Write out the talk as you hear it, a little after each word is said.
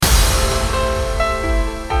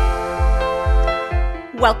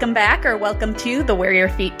Welcome back, or welcome to the Where Your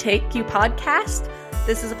Feet Take You podcast.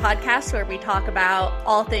 This is a podcast where we talk about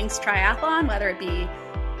all things triathlon, whether it be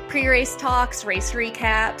pre-race talks, race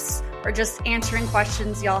recaps, or just answering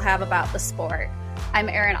questions y'all have about the sport. I'm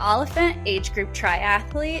Erin Oliphant, age group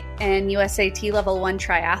triathlete and USAT Level 1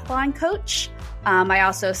 triathlon coach. I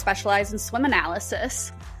also specialize in swim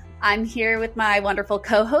analysis. I'm here with my wonderful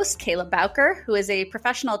co-host, Kayla Bowker, who is a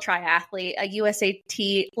professional triathlete, a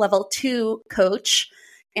USAT Level 2 coach,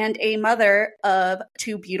 and a mother of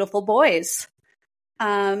two beautiful boys.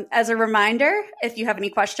 As a reminder, if you have any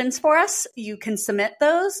questions for us, you can submit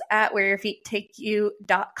those at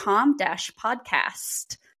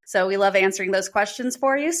whereyourfeetttakeyou.com/podcast. So we love answering those questions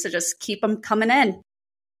for you, so just keep them coming in.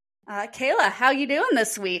 Kayla, how you doing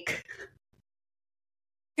this week?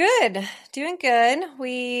 Good. Doing good.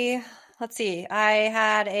 Let's see, I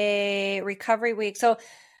had a recovery week. So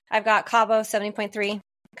I've got Cabo 70.3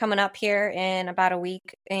 coming up here in about a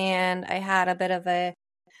week. And I had a bit of a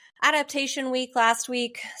adaptation week last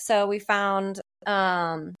week. So we found,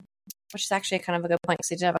 which is actually kind of a good point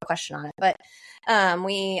because I did have a question on it. But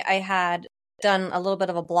I had done a little bit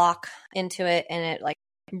of a block into it, and it like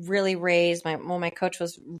really raised when my coach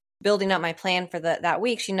was building up my plan for that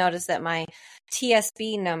week. She noticed that my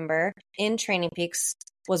TSB number in Training Peaks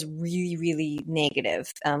was really, really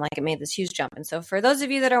negative. Like it made this huge jump. And so for those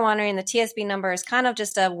of you that are wondering, the TSB number is kind of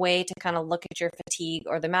just a way to kind of look at your fatigue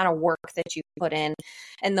or the amount of work that you put in.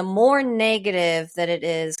 And the more negative that it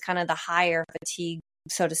is, kind of the higher fatigue,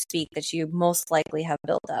 so to speak, that you most likely have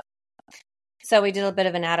built up. So we did a bit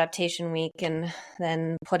of an adaptation week and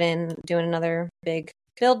then doing another big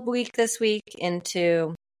build week this week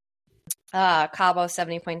into Cabo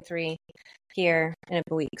 70.3 here in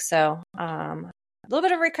a week. So a little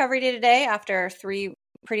bit of recovery day today after 3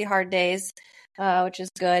 pretty hard days, which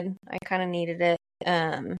is good. I kind of needed it.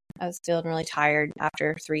 I was feeling really tired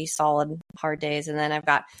after 3 solid hard days. And then I've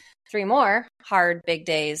got 3 more hard big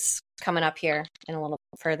days coming up here in a little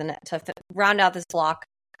further to round out this block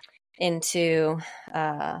into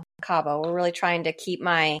Cabo. We're really trying to keep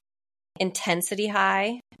my intensity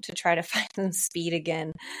high to try to find some speed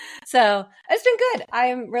again. So it's been good.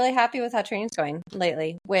 I'm really happy with how training's going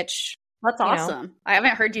lately, which that's awesome. I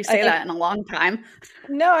haven't heard you say that in a long time.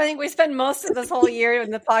 No, I think we spent most of this whole year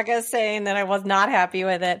in the podcast saying that I was not happy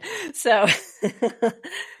with it. So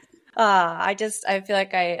I feel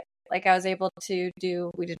like I was able to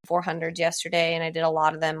we did 400s yesterday, and I did a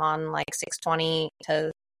lot of them on like 620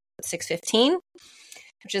 to 615,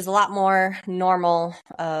 which is a lot more normal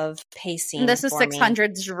of pacing. And this is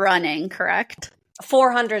 600s running, correct?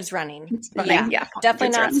 400s running. Yeah,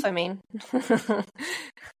 definitely not swimming.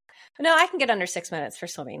 No, I can get under 6 minutes for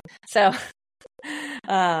swimming. So,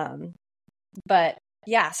 but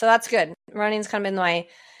yeah, so that's good. Running's kind of been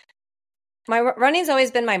my running's always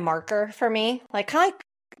been my marker for me. Like kind of like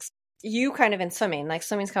you kind of in swimming. Like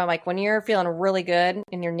swimming's kind of like when you're feeling really good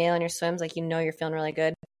and you're nailing your swims, like you're feeling really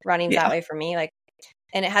good. Running's that way for me. Like,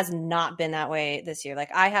 and it has not been that way this year. Like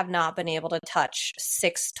I have not been able to touch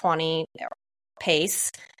 620 pace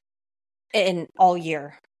in all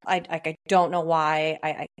year. I don't know why.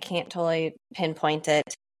 I can't totally pinpoint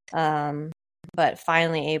it. But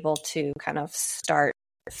finally able to kind of start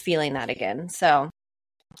feeling that again. So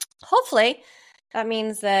hopefully that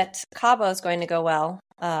means that Cabo is going to go well.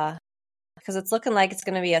 Because it's looking like it's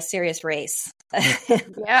going to be a serious race.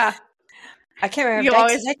 Yeah. I can't remember.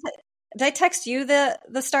 Did I text you the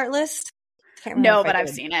start list? No, but I've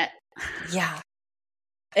seen it. Yeah.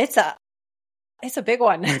 It's a big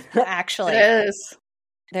one, actually. It is.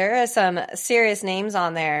 There are some serious names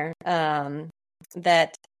on there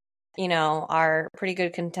that, are pretty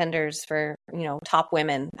good contenders for, top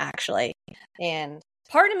women, actually. And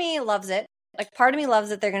part of me loves it. Like part of me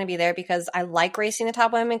loves that they're going to be there because I like racing the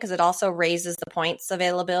top women because it also raises the points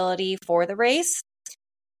availability for the race.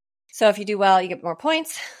 So if you do well, you get more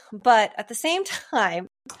points. But at the same time,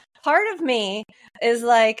 part of me is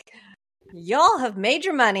like, y'all have made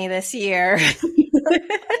your money this year.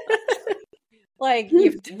 Like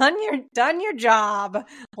you've done your job.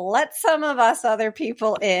 Let some of us other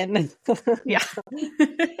people in. Yeah.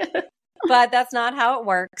 But that's not how it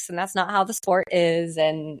works, and that's not how the sport is,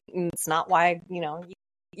 and it's not why,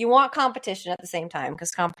 you want competition at the same time because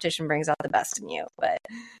competition brings out the best in you. But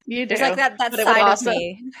you do. There's like that side of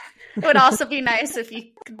me. It would also be nice if you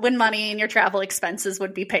could win money and your travel expenses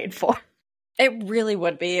would be paid for. It really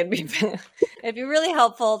would be. It'd be really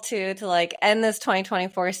helpful to like end this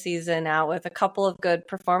 2024 season out with a couple of good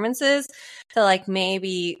performances to like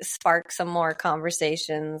maybe spark some more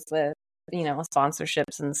conversations with,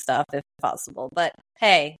 sponsorships and stuff if possible. But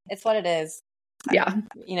hey, it's what it is. Yeah.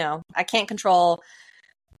 I can't control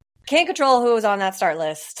can't control who was on that start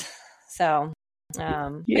list. So,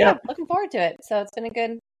 yeah, looking forward to it. So it's been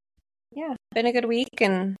a good week,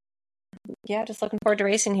 and just looking forward to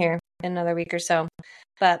racing here in another week or so.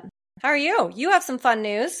 But how are you? You have some fun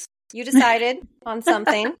news. You decided on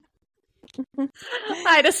something.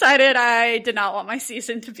 I decided I did not want my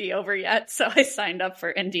season to be over yet, so I signed up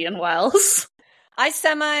for Indian Wells. I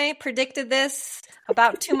semi-predicted this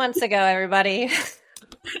about 2 months ago, everybody.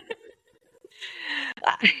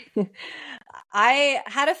 I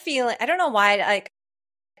had a feeling, I don't know why,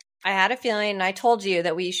 I had a feeling, and I told you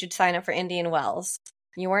that we should sign up for Indian Wells.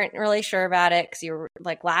 You weren't really sure about it because you were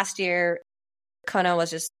like, last year, Kona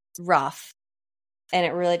was just rough, and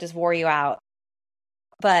it really just wore you out.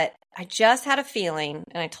 But I just had a feeling,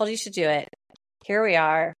 and I told you to do it. Here we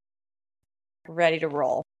are, ready to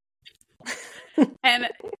roll. And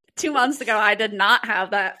 2 months ago, I did not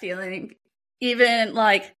have that feeling. Even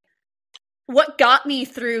like what got me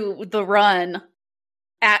through the run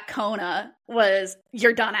at Kona was,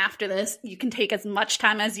 you're done after this. You can take as much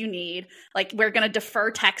time as you need. Like, we're going to defer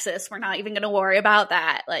Texas. We're not even going to worry about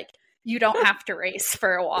that. Like, you don't have to race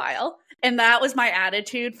for a while. And that was my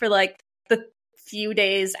attitude for like the few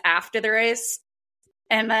days after the race.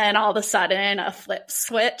 And then all of a sudden a flip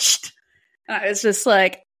switched. And I was just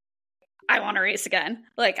like, I want to race again.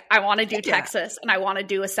 Like, I want to do Texas, and I want to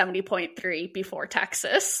do a 70.3 before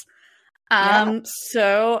Texas.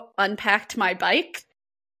 So unpacked my bike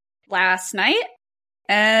last night,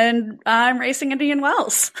 and I'm racing Indian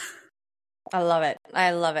Wells. I love it.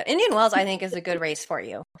 Indian Wells, I think, is a good race for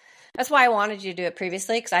you. That's why I wanted you to do it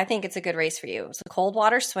previously, because I think it's a good race for you. It's a cold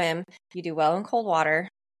water swim. You do well in cold water.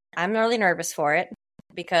 I'm really nervous for it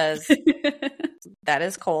because that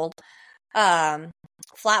is cold.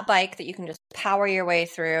 Flat bike that you can just power your way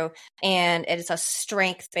through, and it is a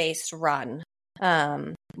strength-based run,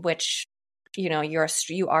 which, you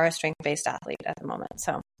are a strength-based athlete at the moment.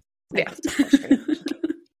 So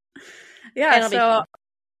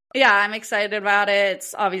I'm excited about it.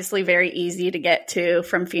 It's obviously very easy to get to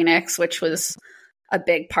from Phoenix, which was a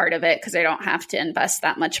big part of it because I don't have to invest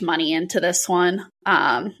that much money into this one.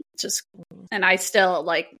 And I still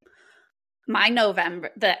my November,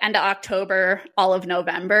 the end of October, all of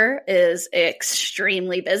November is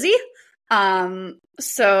extremely busy.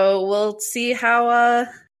 So we'll see how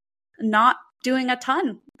not doing a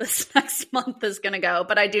ton this next month is going to go.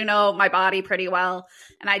 But I do know my body pretty well,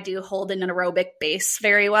 and I do hold an aerobic base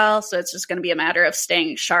very well. So it's just going to be a matter of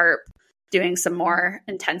staying sharp, doing some more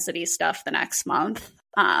intensity stuff the next month.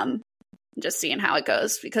 Just seeing how it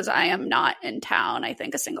goes, because I am not in town, I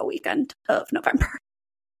think, a single weekend of November.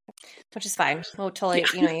 Which is fine. We'll totally,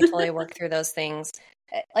 you totally work through those things.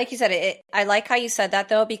 Like you said, I like how you said that,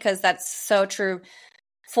 though, because that's so true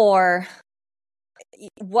for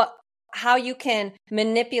how you can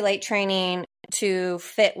manipulate training to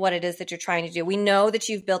fit what it is that you're trying to do. We know that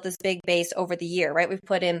you've built this big base over the year, right? We've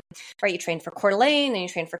put in, right, you trained for Coeur d'Alene and you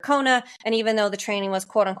trained for Kona. And even though the training was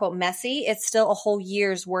quote unquote messy, it's still a whole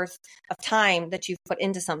year's worth of time that you've put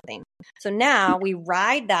into something. So now we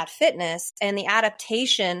ride that fitness and the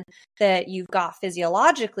adaptation that you've got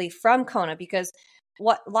physiologically from Kona, because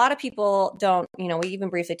what a lot of people don't, we even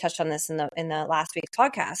briefly touched on this in the last week's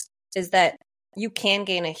podcast, is that you can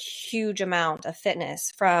gain a huge amount of fitness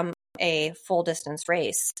from a full distance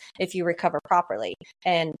race if you recover properly.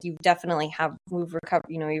 And you definitely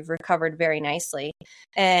you've recovered very nicely.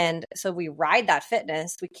 And so we ride that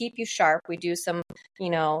fitness, we keep you sharp, we do some,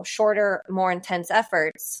 shorter, more intense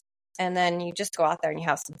efforts, and then you just go out there and you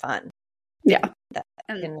have some fun. Yeah.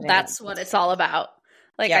 And that's what it's all about.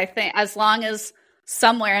 I think as long as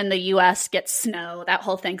somewhere in the US gets snow that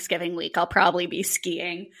whole Thanksgiving week, I'll probably be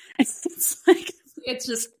skiing. It's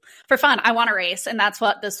just for fun. I want to race. And that's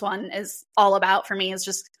what this one is all about for me, is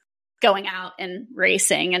just going out and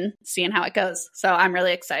racing and seeing how it goes. So I'm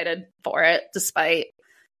really excited for it, despite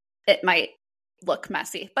it might look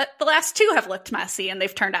messy. But the last two have looked messy and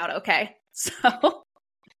they've turned out okay. So,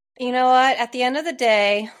 you know what? At the end of the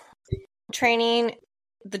day, training,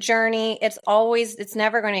 the journey, it's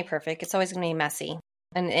never going to be perfect. It's always going to be messy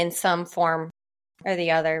and in some form or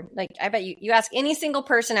the other. I bet you ask any single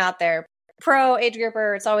person out there, pro, age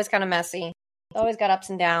grouper, it's always kind of messy. It's always got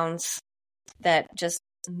ups and downs that just,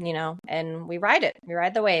 and we ride it. We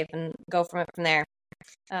ride the wave and go from there.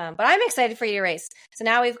 But I'm excited for you to race. So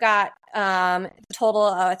now we've got total,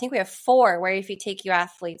 I think we have 4 where if you take you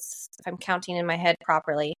athletes, if I'm counting in my head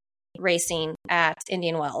properly, racing at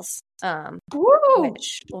Indian Wells,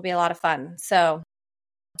 which will be a lot of fun. So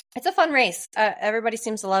it's a fun race. Everybody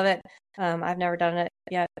seems to love it. I've never done it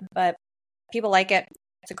yet, but people like it.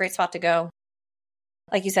 It's a great spot to go.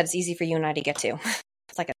 Like you said, it's easy for you and I to get to.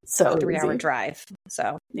 It's like a so 3-hour easy. drive.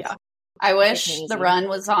 So yeah. I wish the run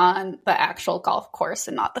was on the actual golf course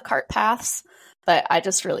and not the cart paths, but I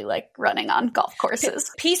just really like running on golf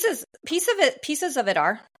courses. Pieces of it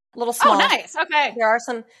are a little small. Oh, nice. Okay.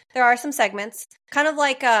 There are some segments, kind of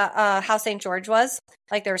like how St. George was.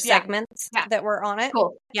 Like there were segments that were on it.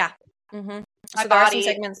 Cool. Yeah. Mm-hmm. My body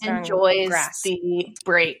enjoys the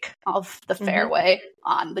break of the fairway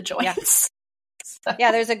on the joints. So.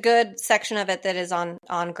 Yeah, there's a good section of it that is on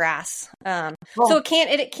grass. So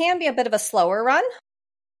it can be a bit of a slower run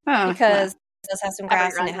because it does have some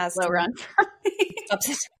grass and it has slow run.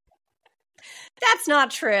 That's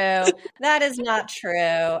not true. That is not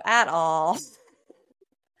true at all.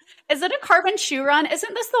 Is it a carbon shoe run?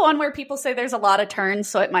 Isn't this the one where people say there's a lot of turns,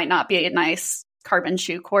 so it might not be a nice carbon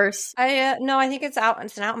shoe course? No, I think it's an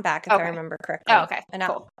out and back if I remember correctly. Oh, okay. And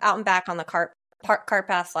out and back on the cart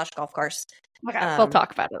path / golf course. Okay, we'll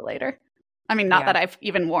talk about it later. I mean, not that I've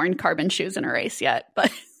even worn carbon shoes in a race yet,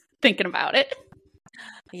 but thinking about it.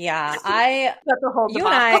 Yeah, that's a whole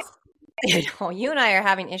debacle. You and I are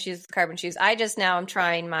having issues with carbon shoes. I just now am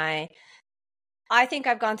trying I think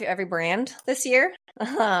I've gone through every brand this year.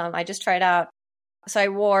 I just tried out. So I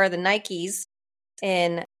wore the Nikes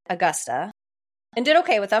in Augusta and did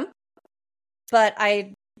okay with them. But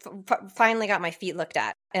I finally got my feet looked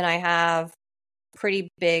at, and I have pretty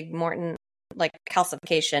big Morton, like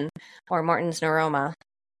calcification or Morton's neuroma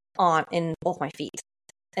in both my feet.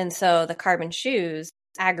 And so the carbon shoes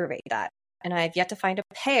aggravate that. And I have yet to find a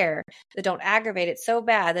pair that don't aggravate it so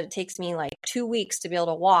bad that it takes me like 2 weeks to be able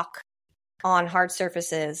to walk on hard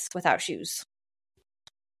surfaces without shoes.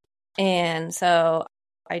 And so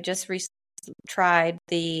I just tried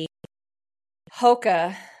the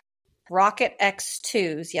Hoka Rocket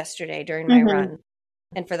X2s yesterday during my run.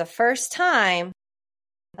 And for the first time,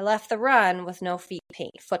 I left the run with no foot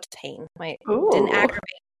pain. Didn't aggravate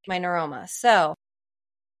my neuroma. So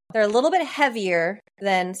they're a little bit heavier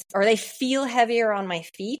or they feel heavier on my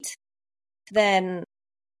feet than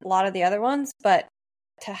a lot of the other ones. But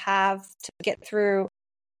to get through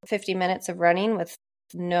 50 minutes of running with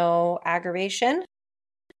no aggravation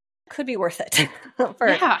could be worth it.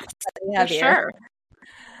 For sure.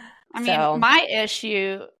 I mean, my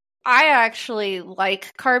issue, I actually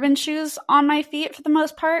like carbon shoes on my feet for the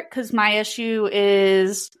most part because my issue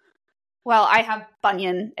is, I have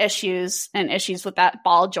bunion issues and issues with that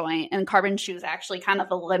ball joint, and carbon shoes actually kind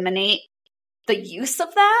of eliminate the use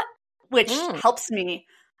of that, which helps me.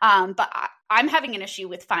 But I'm having an issue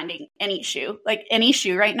with finding any shoe. Like any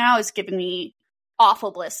shoe right now is giving me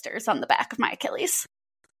awful blisters on the back of my Achilles.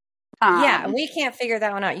 We can't figure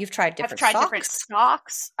that one out. You've tried different socks? I've tried different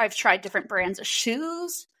socks. I've tried different brands of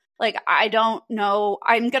shoes. Like, I don't know.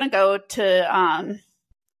 I'm going to go to, I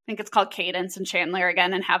think it's called Cadence and Chandler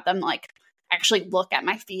again, and have them like actually look at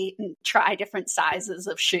my feet and try different sizes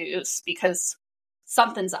of shoes because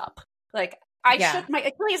something's up. Like, my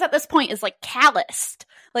Achilles at this point is like calloused.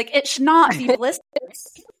 Like, it should not be blistered.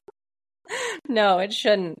 No, it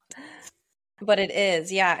shouldn't. But it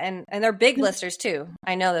is, yeah. And they're big blisters too.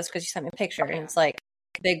 I know this because you sent me a picture and it's like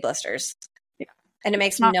big blisters. Yeah. And it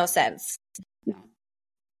makes no sense. No.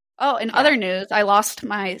 Oh, in other news, I lost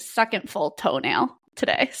my second full toenail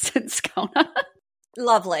today since Kona.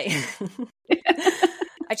 Lovely.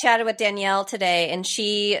 I chatted with Danielle today, and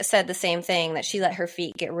she said the same thing, that she let her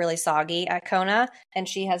feet get really soggy at Kona, and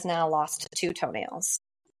she has now lost 2 toenails.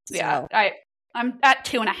 Yeah, I'm at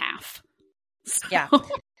 2.5. So. Yeah.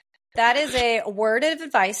 That is a word of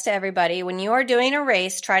advice to everybody. When you are doing a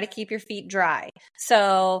race, try to keep your feet dry.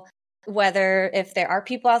 So if there are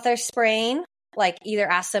people out there spraying, like either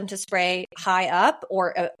ask them to spray high up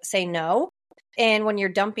or say no. And when you're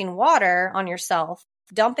dumping water on yourself,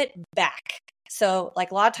 dump it back. So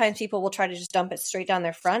like a lot of times people will try to just dump it straight down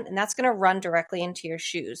their front, and that's going to run directly into your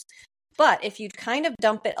shoes. But if you kind of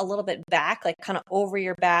dump it a little bit back, like kind of over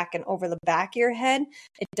your back and over the back of your head,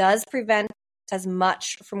 it does prevent as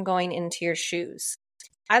much from going into your shoes.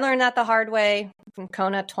 I learned that the hard way from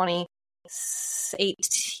Kona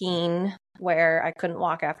 2018, where I couldn't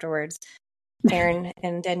walk afterwards. Aaron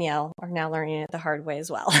and Danielle are now learning it the hard way as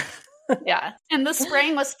well. Yeah. And the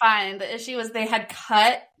spraying was fine. The issue was they had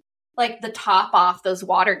cut like the top off those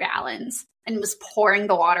water gallons and was pouring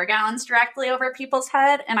the water gallons directly over people's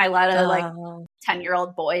head. And I let a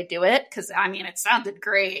 10-year-old boy do it because, I mean, it sounded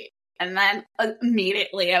great. And then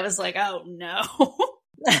immediately I was like, oh no.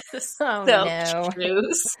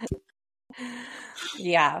 Shoes.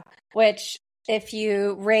 Yeah. Which if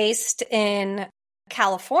you raced in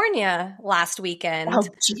California last weekend,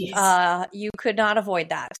 you could not avoid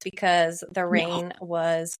that because the rain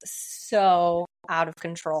was so out of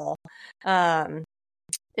control.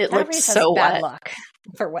 It That looked race has so bad wet. luck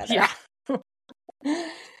for weather. Yeah.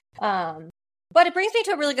 But it brings me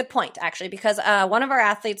to a really good point, actually, because one of our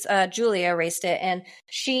athletes, Julia, raced it, and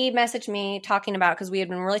she messaged me talking about, because we had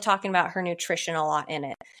been really talking about her nutrition a lot in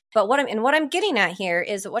it. But what I'm getting at here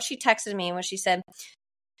is what she texted me when she said,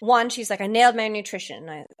 one, she's like, I nailed my nutrition. And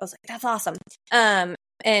I was like, that's awesome.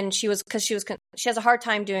 And she has a hard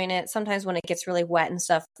time doing it. Sometimes when it gets really wet and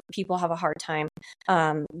stuff, people have a hard time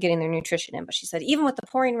getting their nutrition in. But she said, even with the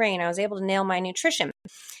pouring rain, I was able to nail my nutrition.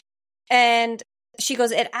 And she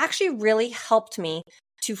goes, it actually really helped me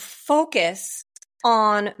to focus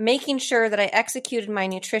on making sure that I executed my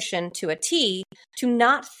nutrition to a T, to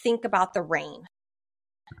not think about the rain.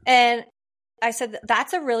 And I said,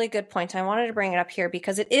 that's a really good point. I wanted to bring it up here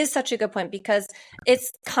because it is such a good point, because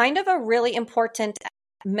it's kind of a really important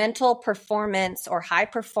mental performance or high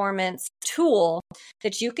performance tool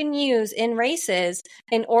that you can use in races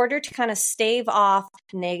in order to kind of stave off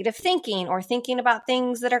negative thinking or thinking about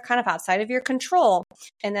things that are kind of outside of your control,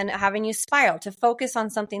 and then having you spiral to focus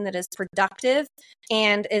on something that is productive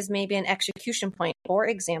and is maybe an execution point. For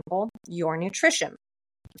example, your nutrition.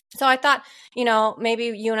 So I thought, maybe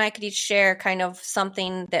you and I could each share kind of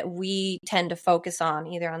something that we tend to focus on,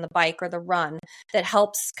 either on the bike or the run, that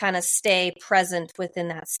helps kind of stay present within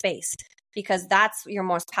that space, because that's your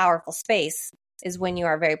most powerful space, is when you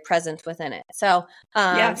are very present within it. So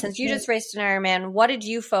since you just raced an Ironman, what did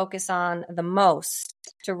you focus on the most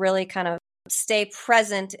to really kind of stay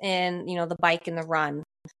present in, the bike and the run?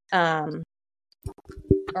 Or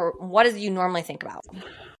what do you normally think about?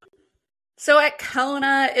 So at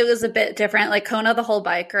Kona, it was a bit different. Like Kona, the whole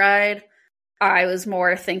bike ride, I was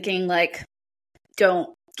more thinking like, don't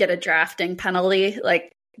get a drafting penalty.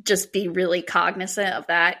 Like just be really cognizant of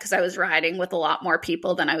that, because I was riding with a lot more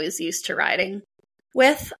people than I was used to riding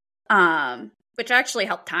with, which actually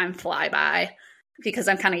helped time fly by, because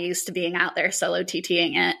I'm kind of used to being out there solo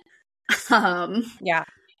TTing it. Yeah.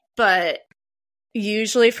 But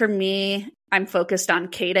usually for me, I'm focused on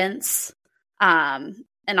cadence.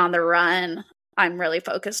 And on the run, I'm really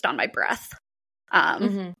focused on my breath,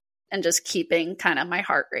 and just keeping kind of my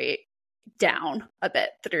heart rate down a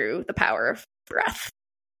bit through the power of breath.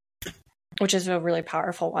 Which is a really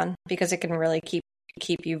powerful one, because it can really keep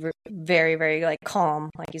you very, very like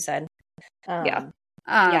calm, like you said.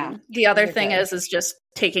 The other thing is just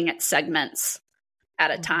taking it segments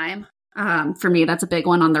at a time. For me, that's a big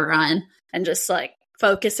one on the run, and just like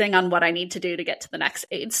focusing on what I need to do to get to the next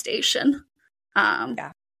aid station.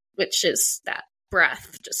 Which is that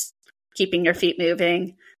breath, just keeping your feet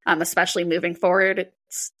moving, especially moving forward.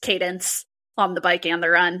 It's cadence on the bike and the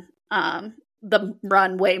run. The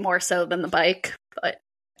run way more so than the bike, but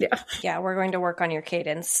yeah. Yeah, we're going to work on your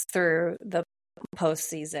cadence through the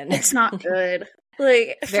postseason. It's not good.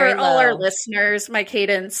 Like for all our listeners, my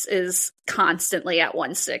cadence is constantly at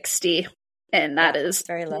 160, and that is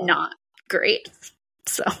very low. Not great.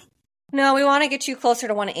 So no, we want to get you closer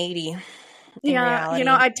to 180. Reality.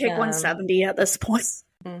 I'd take 170 at this point.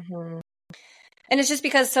 Mm-hmm. And it's just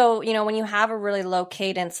because, when you have a really low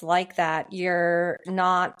cadence like that, you're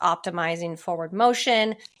not optimizing forward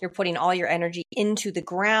motion. You're putting all your energy into the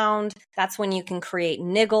ground. That's when you can create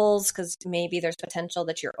niggles, because maybe there's potential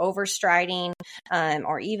that you're overstriding,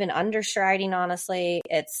 or even understriding. Honestly,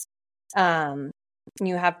 it's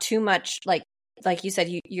you have too much, like you said,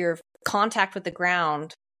 your contact with the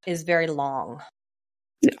ground is very long.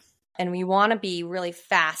 Yeah. And we want to be really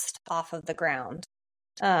fast off of the ground.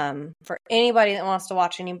 For anybody that wants to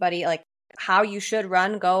watch anybody, like how you should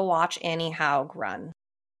run, go watch Annie Haug run.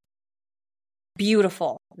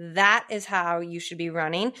 Beautiful. That is how you should be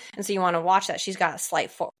running. And so you want to watch that. She's got a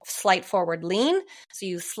slight forward lean. So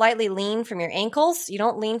you slightly lean from your ankles. You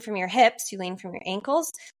don't lean from your hips. You lean from your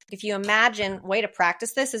ankles. If you imagine, way to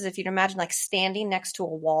practice this is if you'd imagine like standing next to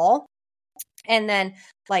a wall and then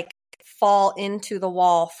like fall into the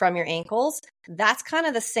wall from your ankles. That's kind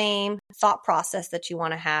of the same thought process that you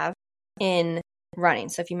want to have in running.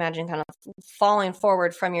 So if you imagine kind of falling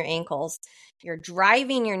forward from your ankles, you're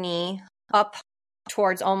driving your knee up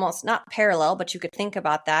towards almost not parallel, but you could think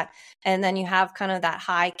about that. And then you have kind of that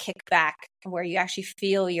high kickback where you actually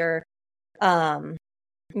feel your, you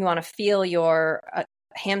want to feel your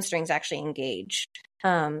hamstrings actually engage.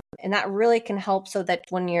 And that really can help so that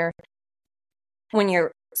when you're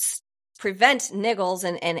prevent niggles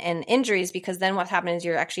and injuries, because then what happens is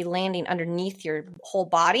you're actually landing underneath your whole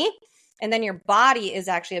body, and then your body is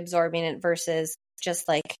actually absorbing it versus just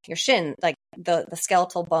like your shin, like the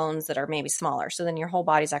skeletal bones that are maybe smaller. So then your whole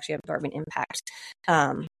body's actually absorbing impact.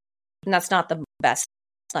 And that's not the best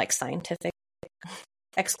like scientific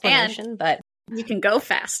explanation, but You can go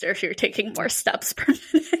faster if you're taking more steps per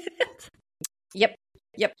minute. Yep.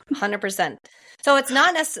 100%. So it's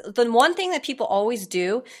not necessarily, the one thing that people always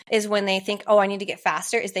do is when they think, oh, I need to get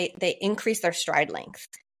faster, is they increase their stride length,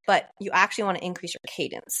 but you actually want to increase your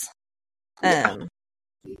cadence.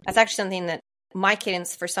 That's actually something that my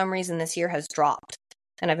cadence for some reason this year has dropped,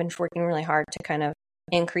 and I've been working really hard to kind of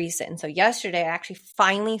increase it. And so yesterday I actually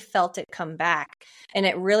finally felt it come back, and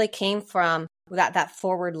it really came from that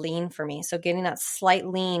forward lean for me. So getting that slight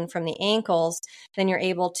lean from the ankles, then you're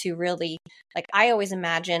able to really, like, I always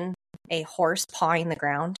imagine a horse pawing the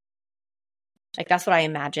ground. Like, that's what I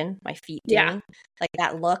imagine my feet doing. Like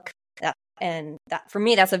that look, and that for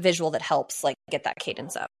me, that's a visual that helps like get that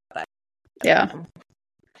cadence up. But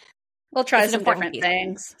we'll try some different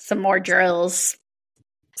things, some more drills,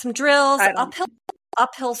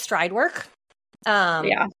 uphill stride work.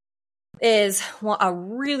 Is a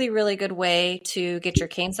really, really good way to get your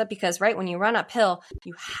cadence up, because right when you run uphill,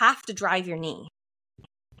 you have to drive your knee.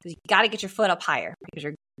 You got to get your foot up higher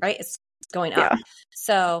because it's going up.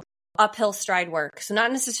 So uphill stride work. So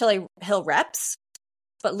not necessarily hill reps,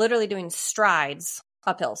 but literally doing strides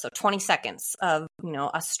uphill. So 20 seconds of,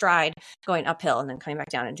 a stride going uphill and then coming back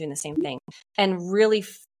down and doing the same thing, and really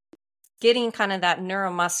getting kind of that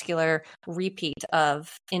neuromuscular repeat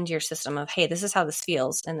into your system of, hey, this is how this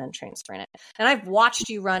feels, and then transferring it. And I've watched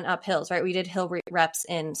you run up hills, right? We did hill reps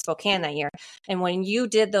in Spokane that year. And when you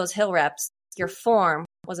did those hill reps, your form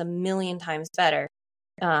was a million times better.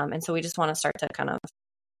 And so we just want to start to kind of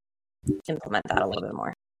implement that a little bit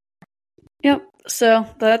more. Yep. So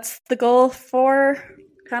that's the goal for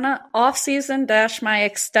kind of off season -- my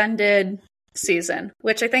extended season,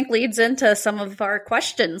 which I think leads into some of our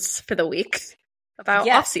questions for the week about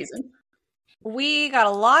off season. We got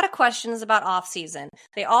a lot of questions about off season.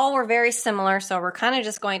 They all were very similar, so we're kind of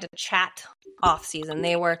just going to chat off season.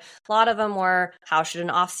 A lot of them were, how should an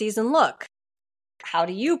off season look? How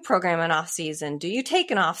do you program an off season? Do you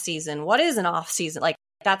take an off season? What is an off season? Like,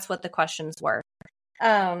 that's what the questions were.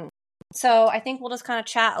 So I think we'll just kind of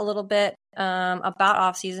chat a little bit about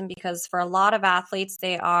off season, because for a lot of athletes,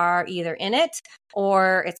 they are either in it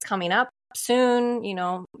or it's coming up soon.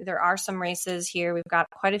 There are some races here. We've got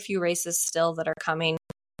quite a few races still that are coming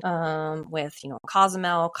with,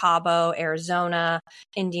 Cozumel, Cabo, Arizona,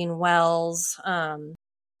 Indian Wells.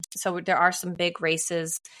 So there are some big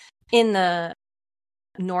races in the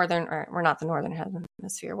northern, or we're not the northern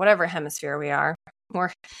hemisphere, whatever hemisphere we are.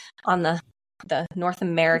 We're on the North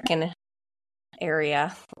American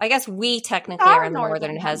area. I guess we technically are in the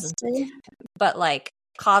northern hemisphere, but like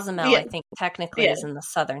Cozumel, I think technically is in the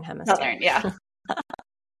southern hemisphere.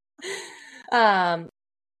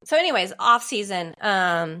 So anyways, off season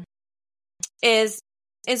is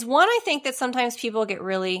one I think that sometimes people get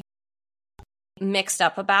really mixed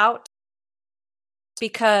up about,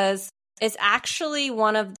 because it's actually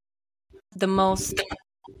one of the most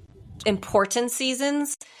important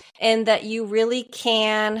seasons, and that you really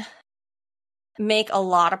can make a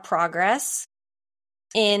lot of progress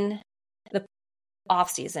in the off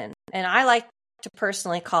season. And I like to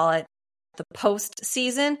personally call it the post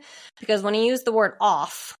season, because when you use the word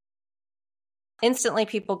off, instantly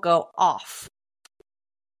people go off,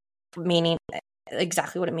 meaning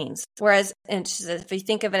exactly what it means. Whereas if you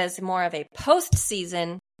think of it as more of a post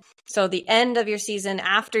season, so the end of your season,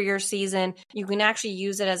 after your season, you can actually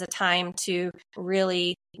use it as a time to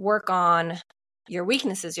really work on your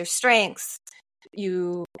weaknesses, your strengths,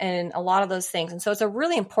 and a lot of those things. And so it's a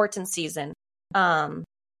really important season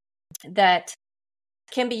that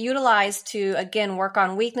can be utilized to, again, work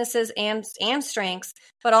on weaknesses and strengths,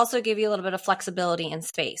 but also give you a little bit of flexibility and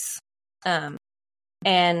space.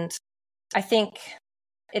 And I think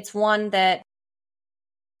it's one that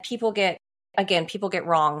people get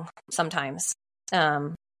wrong sometimes.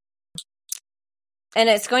 And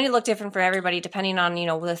it's going to look different for everybody depending on,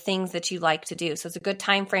 the things that you like to do. So it's a good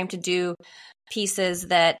time frame to do pieces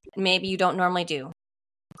that maybe you don't normally do.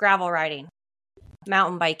 Gravel riding,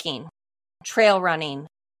 mountain biking, trail running,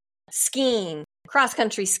 skiing,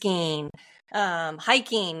 cross-country skiing,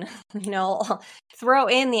 hiking, throw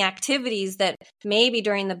in the activities that maybe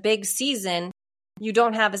during the big season you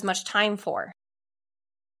don't have as much time for.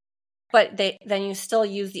 But then you still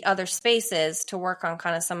use the other spaces to work on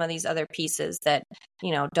kind of some of these other pieces that,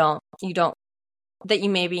 that you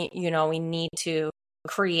maybe, we need to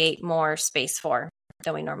create more space for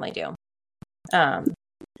than we normally do. I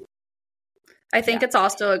think it's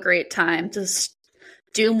also a great time to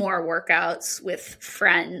do more workouts with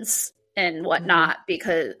friends and whatnot,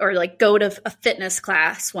 or like go to a fitness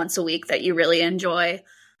class once a week that you really enjoy,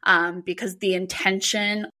 because the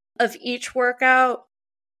intention of each workout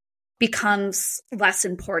becomes less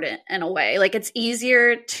important in a way. Like it's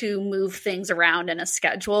easier to move things around in a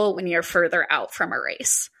schedule when you're further out from a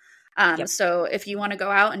race. So if you want to go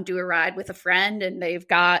out and do a ride with a friend and they've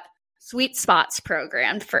got sweet spots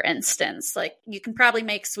programmed, for instance, like you can probably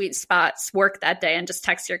make sweet spots work that day and just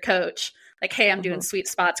text your coach like, hey, I'm doing sweet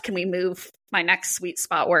spots. Can we move my next sweet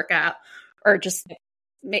spot workout? Or just,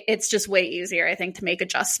 it's just way easier, I think, to make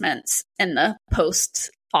adjustments in the post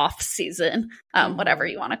off season, whatever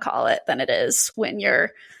you want to call it, than it is when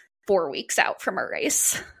you're 4 weeks out from a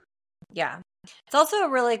race. Yeah. It's also a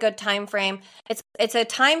really good time frame. It's a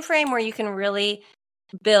time frame where you can really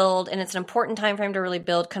build, and it's an important time frame to really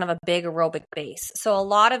build kind of a big aerobic base. So a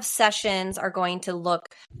lot of sessions are going to look,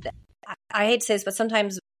 I hate to say this, but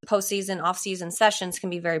sometimes postseason, off-season sessions can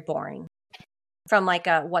be very boring from like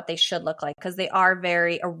what they should look like, because they are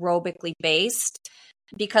very aerobically based.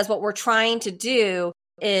 Because what we're trying to do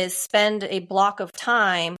is spend a block of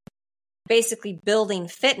time basically building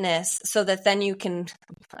fitness so that then you can,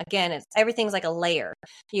 again, everything's like a layer.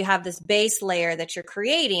 You have this base layer that you're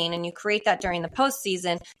creating, and you create that during the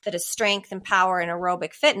postseason that is strength and power and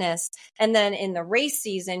aerobic fitness. And then in the race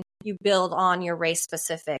season, you build on your race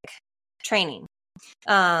specific training.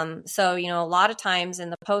 So, you know, a lot of times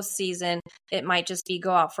in the postseason, it might just be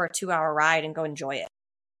go out for a 2-hour ride and go enjoy it.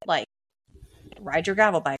 Like, ride your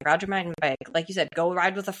gravel bike, ride your mountain bike. Like you said, go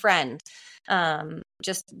ride with a friend.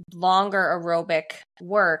 Just longer aerobic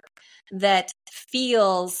work that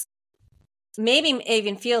feels, maybe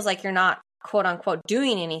even feels like you're not quote unquote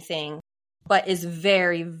doing anything, but is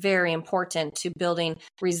very, very important to building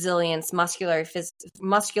resilience muscularly,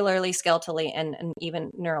 skeletally, and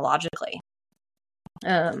even neurologically.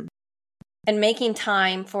 And making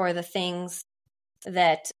time for the things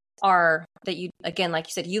that you, again, like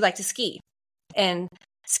you said, you like to ski. And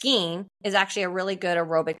skiing is actually a really good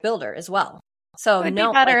aerobic builder as well. So it'd be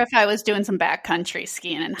better if I was doing some backcountry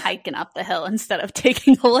skiing and hiking up the hill instead of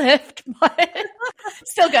taking a lift, but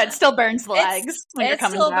still good. Still burns the legs when you're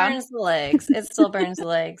coming down. Burns the legs. It still burns the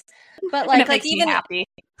legs. But like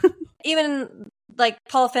even like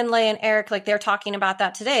Paula Findlay and Eric, like they're talking about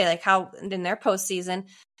that today, like how in their postseason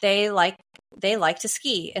they like to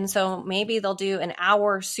ski, and so maybe they'll do an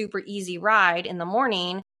hour super easy ride in the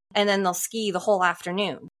morning, and then they'll ski the whole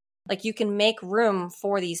afternoon. Like you can make room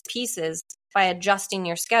for these pieces by adjusting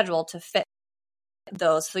your schedule to fit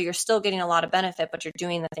those. So you're still getting a lot of benefit, but you're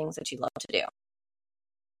doing the things that you love to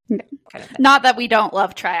do. Kind of not that we don't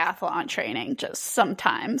love triathlon training, just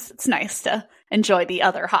sometimes it's nice to enjoy the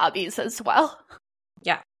other hobbies as well.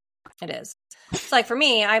 Yeah, it is. It's like for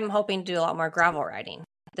me, I'm hoping to do a lot more gravel riding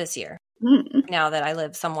this year. Now that I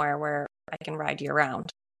live somewhere where I can ride year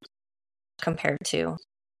round compared to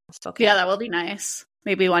Spokane. Yeah, that will be nice.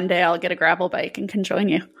 Maybe one day I'll get a gravel bike and can join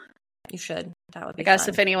you. You should. That would be I guess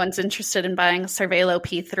fun. If anyone's interested in buying a Cervelo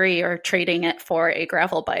P3 or trading it for a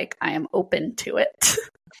gravel bike, I am open to it.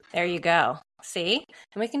 There you go. See?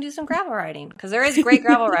 And we can do some gravel riding, because there is great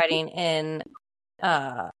gravel riding in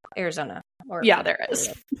Arizona. There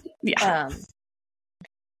is. Yeah.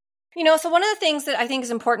 So one of the things that I think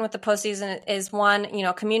is important with the postseason is one,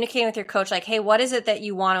 communicating with your coach, like, hey, what is it that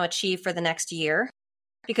you want to achieve for the next year?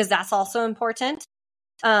 Because that's also important.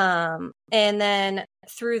 And then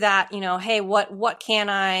through that, hey, what can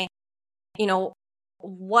I,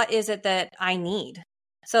 what is it that I need?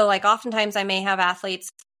 So like oftentimes I may have athletes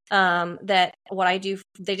that what I do,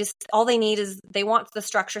 all they need is they want the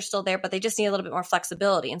structure still there, but they just need a little bit more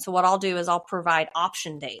flexibility. And so what I'll do is I'll provide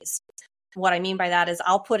option days. What I mean by that is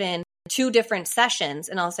I'll put in 2 different sessions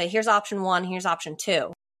and I'll say, here's option 1, here's option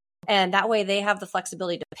 2. And that way they have the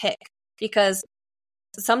flexibility to pick, because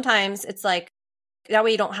sometimes it's like, that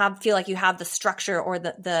way you don't feel like you have the structure, or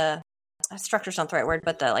the structure's not the right word,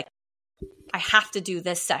 but the like, I have to do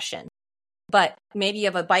this session. But maybe you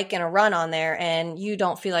have a bike and a run on there and you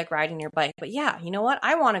don't feel like riding your bike. But yeah, you know what?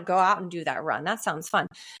 I want to go out and do that run. That sounds fun.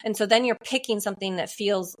 And so then you're picking something that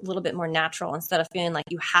feels a little bit more natural instead of feeling like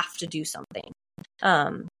you have to do something.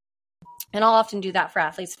 And I'll often do that for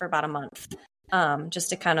athletes for about a month, just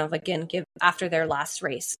to kind of, again, give after their last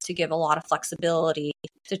race, to give a lot of flexibility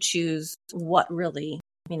to choose what really,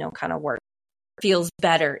 kind of feels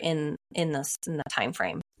better in the time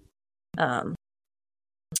frame. And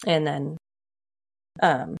then,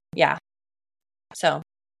 so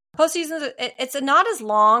postseason, it's not as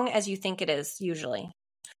long as you think it is usually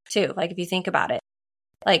too. Like if you think about it,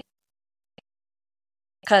 like,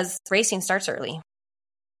 because racing starts early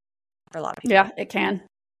for a lot of people. Yeah, it can.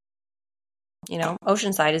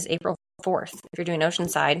 Oceanside is April 4th. If you're doing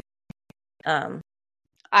Oceanside,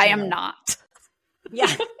 I am not.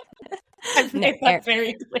 Yeah. I've made that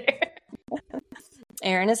very clear.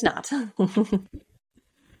 Erin is not.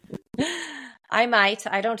 I might.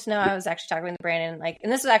 I don't know. I was actually talking with Brandon.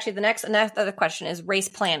 And this is actually the next other question is race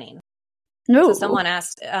planning. So someone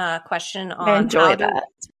asked a question on I enjoy that.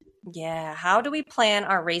 How do we plan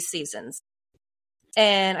our race seasons?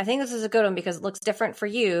 And I think this is a good one because it looks different for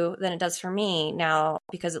you than it does for me now,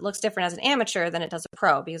 because it looks different as an amateur than it does a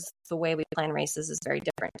pro, because the way we plan races is very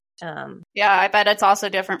different. I bet it's also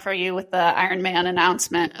different for you with the Ironman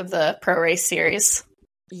announcement of the pro race series.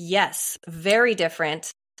 Yes, very different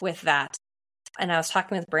with that. And I was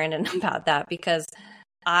talking with Brandon about that because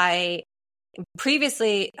I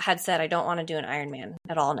previously had said I don't want to do an Ironman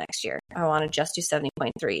at all next year. I want to just do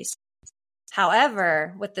 70.3s.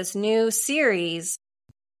 However, with this new series,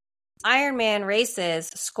 Ironman races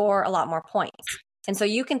score a lot more points. And so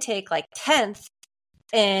you can take 10th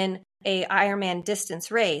in a Ironman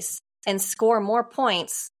distance race and score more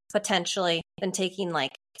points potentially than taking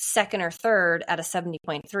second or third at a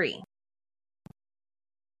 70.3.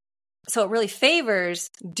 So it really favors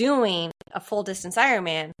doing a full distance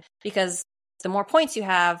Ironman because the more points you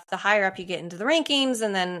have, the higher up you get into the rankings,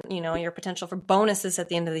 and then, your potential for bonuses at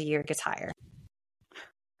the end of the year gets higher.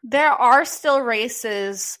 There are still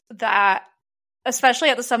races that, especially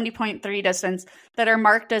at the 70.3 distance, that are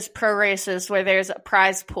marked as pro races where there's a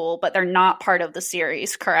prize pool, but they're not part of the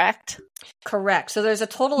series, correct? Correct. So there's a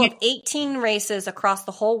total of 18 races across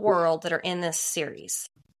the whole world that are in this series.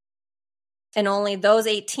 And only those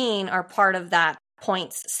 18 are part of that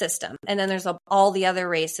points system. And then there's all the other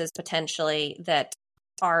races potentially that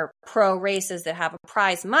are pro races that have a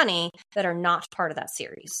prize money that are not part of that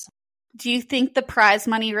series. Do you think the prize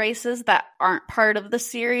money races that aren't part of the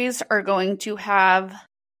series are going to have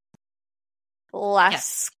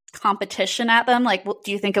less competition at them?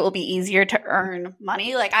 Do you think it will be easier to earn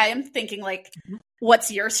money? I am thinking,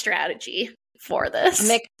 what's your strategy for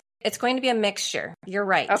this? It's going to be a mixture. You're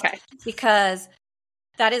right. Okay. Because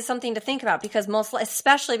that is something to think about, because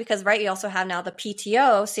especially because, right, we also have now the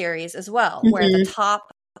PTO series as well, where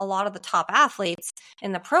a lot of the top athletes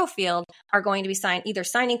in the pro field are going to be either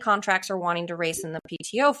signing contracts or wanting to race in the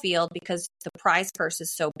PTO field because the prize purse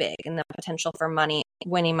is so big and the potential for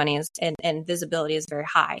winning money and visibility is very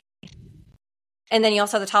high. And then you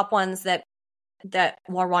also have the top ones that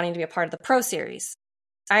are wanting to be a part of the pro series,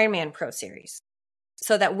 Ironman Pro Series.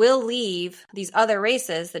 So that will leave these other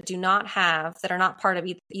races that are not part of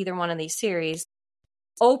either one of these series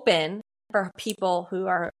open for people who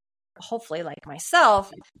are hopefully like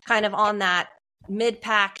myself, kind of on that mid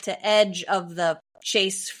pack to edge of the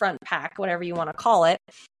chase front pack, whatever you want to call it,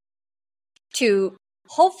 to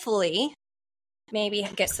hopefully maybe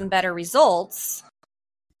get some better results,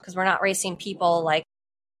 because we're not racing people like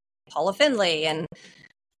Paula Findlay and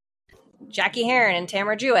Jackie Heron and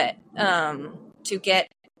Tamara Jewett to get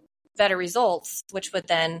better results, which would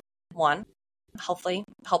then, one, hopefully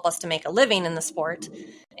help us to make a living in the sport,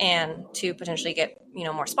 and to potentially get,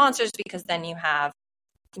 more sponsors, because then you have,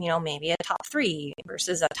 maybe a top 3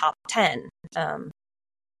 versus a top 10.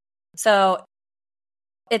 So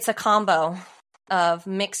it's a combo of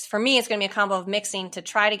mix. For me, it's going to be a combo of mixing to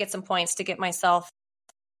try to get some points to get myself.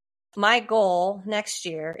 My goal next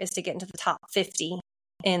year is to get into the top 50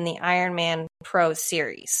 in the Ironman Pro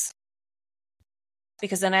Series,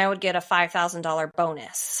 because then I would get a $5,000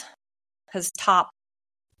 bonus, because top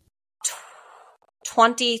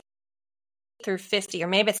 20 through 50, or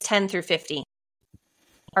maybe it's 10 through 50,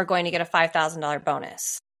 are going to get a $5,000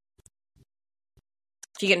 bonus.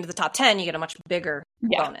 If you get into the top 10, you get a much bigger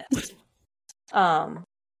bonus.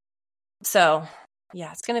 So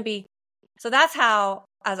yeah, it's going to be, so that's how,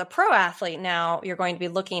 as a pro athlete now, you're going to be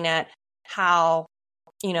looking at how,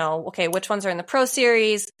 okay, which ones are in the pro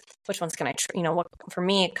series, which ones can I, what, for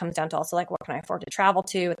me, it comes down to also like, what can I afford to travel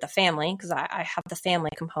to with the family? Because I have the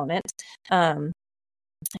family component. And,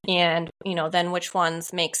 then which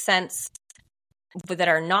ones make sense that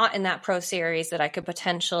are not in that pro series that I could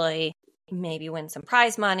potentially maybe win some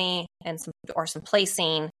prize money and some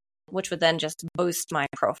placing, which would then just boost my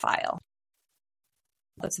profile.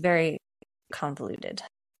 So it's very convoluted,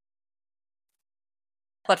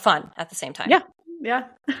 but fun at the same time. Yeah.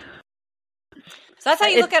 So that's how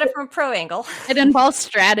you look at it from a pro angle. It involves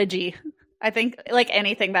strategy. I think like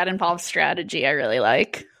anything that involves strategy, I really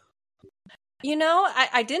like.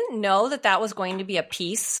 I didn't know that was going to be a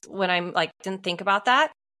piece when I'm didn't think about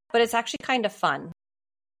that, but it's actually kind of fun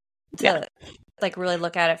to really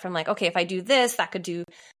look at it from okay, if I do this, that could do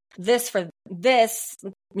this for this,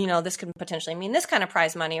 this could potentially mean this kind of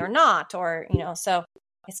prize money or not, or, so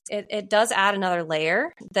it does add another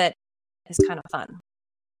layer that is kind of fun.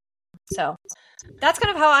 So that's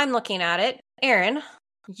kind of how I'm looking at it. Erin,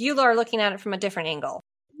 You are looking at it from a different angle.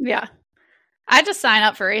 Yeah. I just sign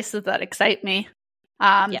up for races that excite me,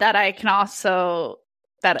 that I can also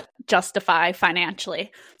that justify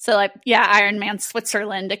financially. So like, yeah, Ironman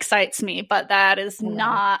Switzerland excites me, but that is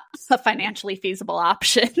not a financially feasible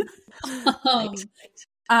option. So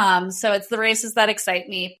it's the races that excite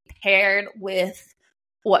me paired with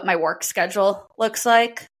what my work schedule looks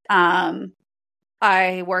like.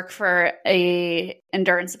 I work for a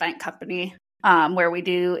endurance event company, where we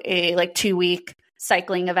do a 2-week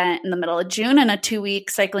cycling event in the middle of June and a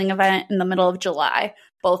 2-week cycling event in the middle of July,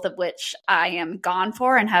 both of which I am gone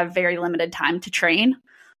for and have very limited time to train.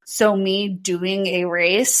 So me doing a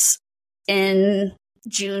race in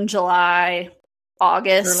June, July,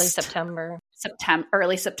 August,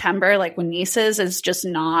 early September, like when Nice is just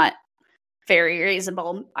not very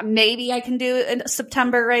reasonable. Maybe I can do a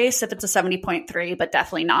September race if it's a 70.3, but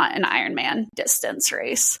definitely not an Ironman distance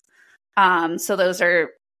race. So those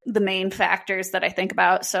are the main factors that I think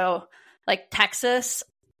about. So like Texas,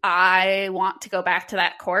 I want to go back to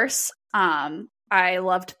that course. I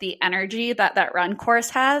loved the energy that run course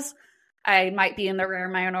has. I might be in the rare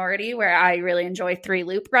minority where I really enjoy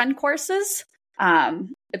 3-loop run courses.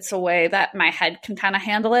 It's a way that my head can kind of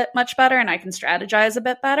handle it much better and I can strategize a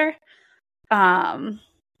bit better. And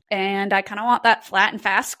I kind of want that flat and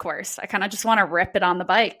fast course. I kind of just want to rip it on the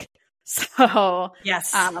bike. So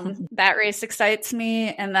yes, that race excites me.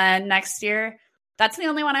 And then next year, that's the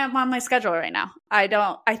only one I have on my schedule right now. I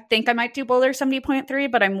think I might do Boulder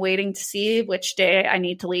 70.3, but I'm waiting to see which day I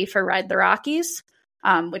need to leave for Ride the Rockies,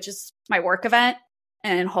 which is my work event,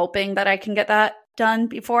 and hoping that I can get that done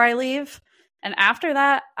before I leave. And after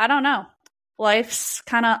that, I don't know. Life's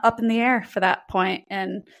kind of up in the air for that point,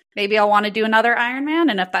 and maybe I'll want to do another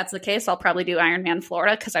Ironman. And if that's the case, I'll probably do Ironman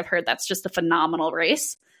Florida because I've heard that's just a phenomenal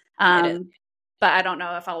race. But I don't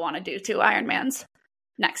know if I'll want to do 2 Ironmans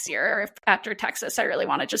next year, or if after Texas, I really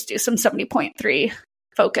want to just do some 70.3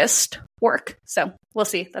 focused work. So we'll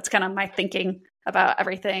see. That's kind of my thinking about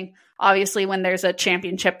everything. Obviously, when there's a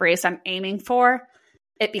championship race I'm aiming for,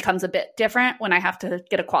 it becomes a bit different when I have to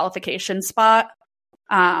get a qualification spot.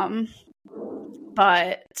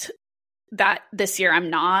 But that this year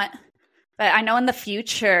I'm not. But I know in the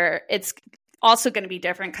future it's also going to be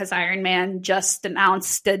different because Ironman just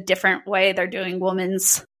announced a different way they're doing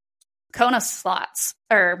women's Kona slots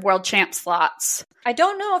or world champ slots. I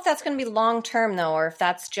don't know if that's going to be long term though, or if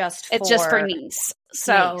that's just it's just for Nice.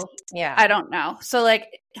 So yeah, I don't know. So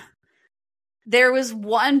like there was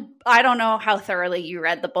one, I don't know how thoroughly you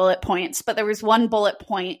read the bullet points, but there was one bullet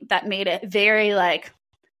point that made it very like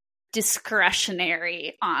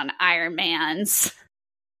discretionary on Ironman's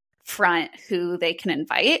front who they can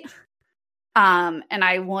invite. And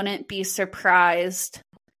I wouldn't be surprised,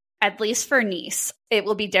 at least for Nice. It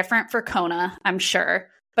will be different for Kona, I'm sure.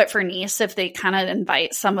 But for Nice, if they kind of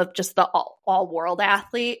invite some of just the all world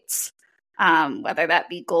athletes, whether that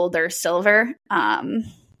be gold or silver,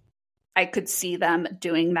 I could see them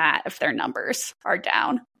doing that if their numbers are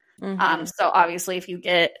down. Mm-hmm. So obviously, if you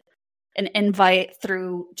get an invite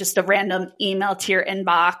through just a random email to your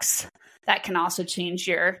inbox, that can also change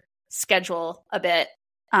your schedule a bit,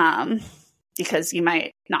 because you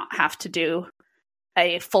might not have to do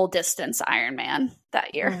a full distance Ironman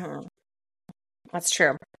that year. Mm-hmm. That's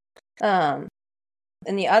true. And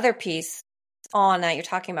the other piece on that, you're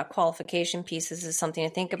talking about qualification pieces, is something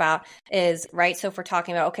to think about is, right? So if we're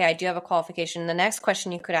talking about, okay, I do have a qualification, the next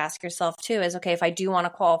question you could ask yourself too is, okay, if I do want to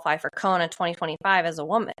qualify for Kona 2025 as a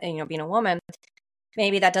woman, being a woman,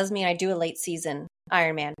 maybe that does mean I do a late season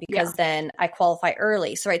Ironman because then I qualify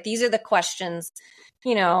early. So, right, these are the questions,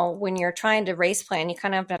 when you're trying to race plan, you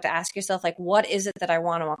kind of have to ask yourself, like, what is it that I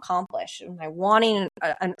want to accomplish? Am I wanting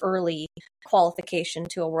an early qualification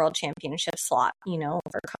to a world championship slot?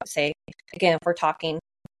 For, say, again, if we're talking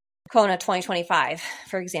Kona 2025,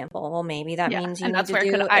 for example, well, maybe that means you need to do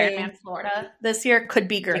Ironman Florida this year could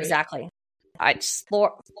be great. Exactly.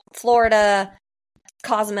 Florida,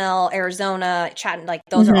 Cozumel, Arizona, Chattanooga, like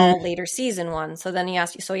those are all later season ones. So then you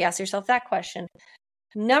ask yourself that question.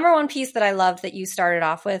 Number one piece that I loved that you started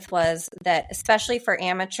off with was that, especially for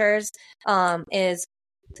amateurs, is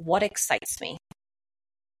what excites me.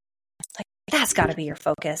 Like, that's got to be your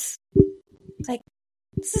focus. Like,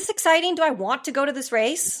 is this exciting? Do I want to go to this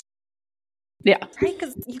race? Yeah. Right?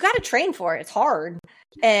 Because you got to train for it. It's hard.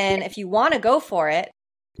 And if you want to go for it,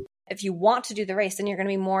 if you want to do the race, then you're going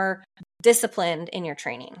to be more disciplined in your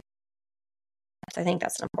training. So I think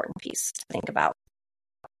that's an important piece to think about.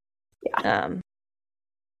 Yeah.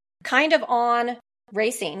 Kind of on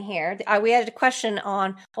racing here, we had a question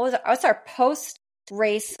on what's our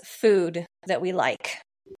post-race food that we like.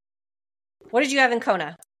 What did you have in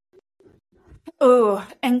Kona? Ooh,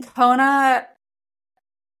 in Kona,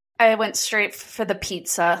 I went straight for the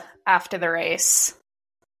pizza after the race.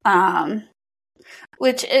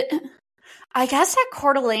 Which I guess at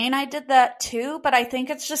Coeur d'Alene I did that too, but I think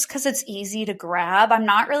it's just because it's easy to grab. I'm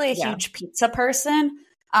not really a huge pizza person,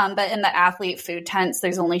 but in the athlete food tents,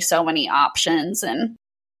 there's only so many options, and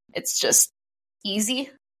it's just easy.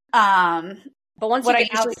 But once you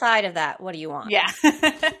get outside of that, what do you want? Yeah.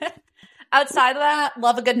 Outside of that,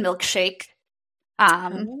 love a good milkshake.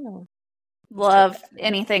 Love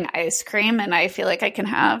anything ice cream, and I feel like I can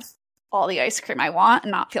have all the ice cream I want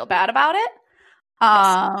and not feel bad about it.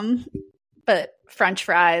 But French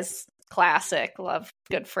fries, classic. Love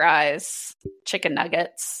good fries, chicken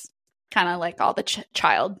nuggets, kind of like all the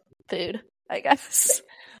child food, I guess.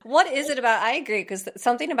 What is it about? I agree, because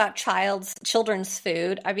something about children's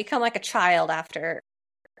food. I become like a child after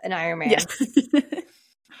an Ironman. Yeah.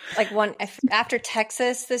 Like after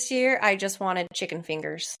Texas this year, I just wanted chicken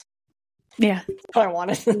fingers. Yeah, all I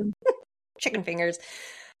wanted. Chicken fingers.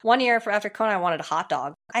 One year after Kona, I wanted a hot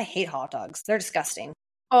dog. I hate hot dogs. They're disgusting.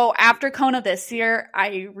 Oh, after Kona this year,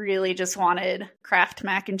 I really just wanted Kraft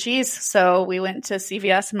mac and cheese. So we went to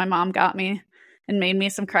CVS and my mom got me and made me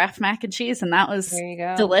some Kraft mac and cheese. And that was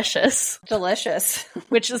delicious. Delicious.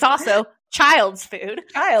 Which is also child's food.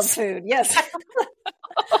 Child's food, yes.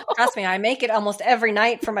 Trust me, I make it almost every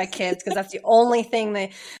night for my kids because that's the only thing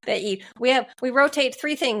they eat. We rotate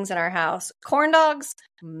 3 things in our house: corn dogs,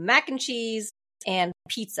 mac and cheese, and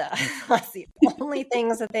pizza. That's the only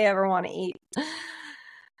things that they ever want to eat.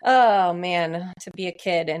 Oh man, to be a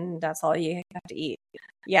kid and that's all you have to eat.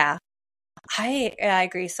 Yeah, I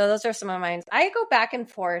agree. So those are some of mine. I go back and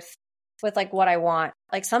forth with like what I want.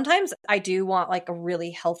 Like sometimes I do want like a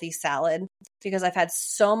really healthy salad because I've had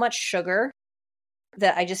so much sugar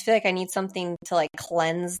that I just feel like I need something to like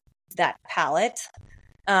cleanse that palate.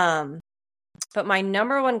 But my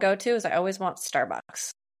number one go-to is I always want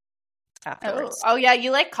Starbucks afterwards. Oh yeah,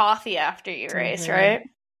 you like coffee after you race, right?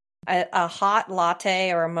 A hot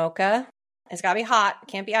latte or a mocha. It's gotta be hot,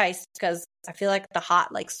 can't be iced, because I feel like the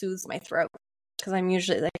hot like soothes my throat. Because I'm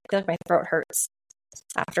usually like, I feel like my throat hurts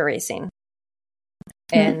after racing.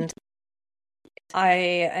 And I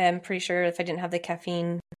am pretty sure if I didn't have the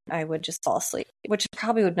caffeine, I would just fall asleep, which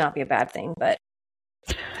probably would not be a bad thing, but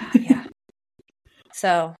yeah.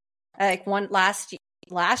 So, like last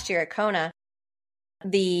year at Kona,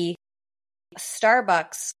 the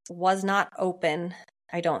Starbucks was not open,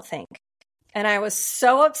 I don't think. And I was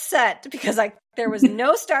so upset because there was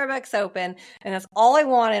no Starbucks open, and that's all I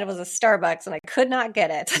wanted was a Starbucks, and I could not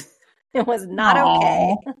get it. It was not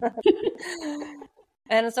okay.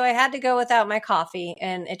 And so I had to go without my coffee,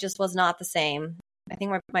 and it just was not the same. I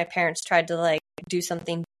think my parents tried to like do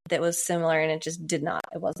something that was similar, and it just did not.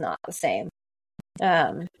 It was not the same.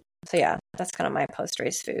 So yeah, that's kind of my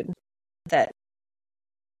post-race food. That,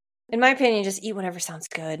 in my opinion, just eat whatever sounds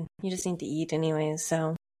good. You just need to eat anyways,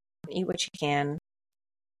 so eat what you can,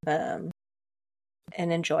 and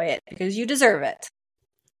enjoy it because you deserve it.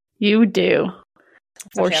 You do,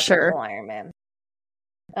 for sure. Ironman.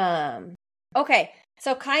 Okay.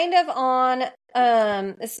 So kind of on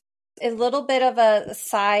it's a little bit of a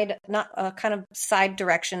side, not a kind of side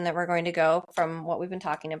direction that we're going to go from what we've been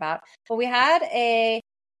talking about. But we had a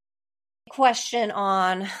question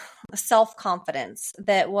on self-confidence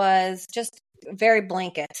that was just very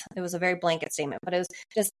blanket. It was a very blanket statement, but it was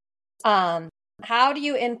just how do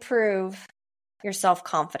you improve your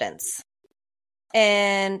self-confidence?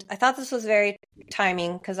 And I thought this was very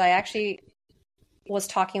timing because I actually was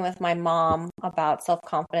talking with my mom about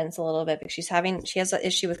self-confidence a little bit because she has an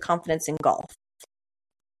issue with confidence in golf.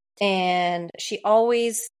 And she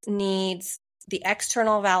always needs the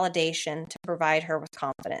external validation to provide her with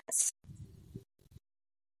confidence.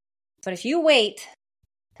 But if you wait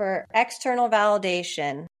for external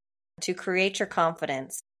validation to create your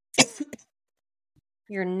confidence,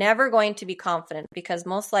 you're never going to be confident because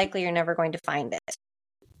most likely you're never going to find it.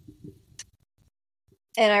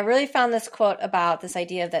 And I really found this quote about this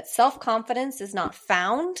idea that self-confidence is not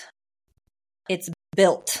found, it's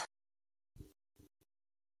built.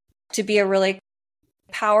 To be a really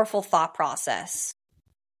powerful thought process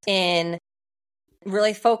in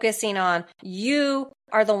really focusing on you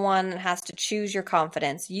are the one that has to choose your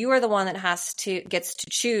confidence. You are the one that gets to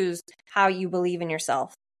choose how you believe in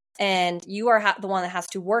yourself. And you are the one that has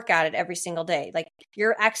to work at it every single day. Like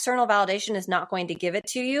your external validation is not going to give it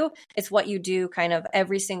to you. It's what you do kind of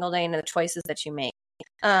every single day and the choices that you make.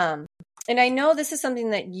 And I know this is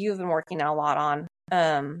something that you've been working a lot on,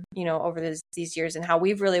 over these years, and how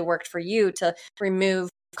we've really worked for you to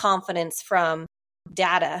remove confidence from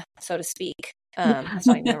data, so to speak. That's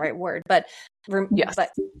not even the right word, but Yes. but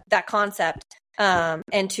that concept,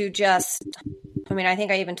 and to just, I mean, I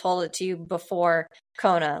think I even told it to you before,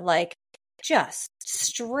 Kona, like, just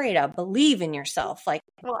straight up believe in yourself. Like,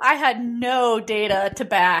 well, I had no data to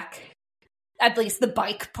back at least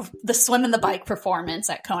the swim and the bike performance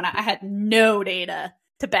at Kona. I had no data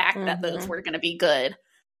to back that those were going to be good,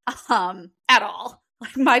 at all.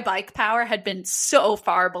 Like, my bike power had been so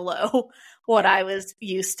far below what I was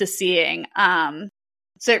used to seeing.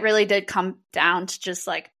 So it really did come down to just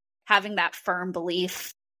like having that firm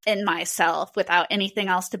belief in myself without anything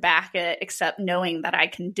else to back it except knowing that I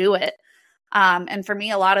can do it. And for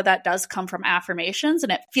me, a lot of that does come from affirmations,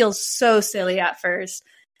 and it feels so silly at first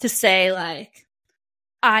to say, like,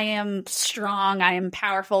 I am strong, I am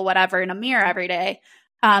powerful, whatever, in a mirror every day.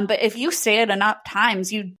 But if you say it enough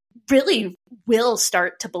times, you really will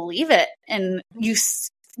start to believe it. And you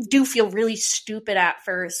do feel really stupid at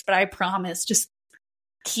first, but I promise, just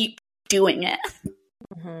keep doing it.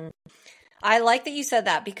 Mm-hmm. I like that you said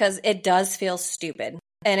that, because it does feel stupid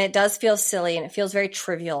and it does feel silly and it feels very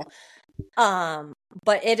trivial.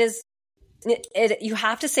 But it is, you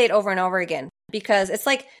have to say it over and over again, because it's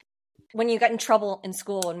like when you got in trouble in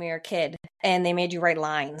school when we were a kid and they made you write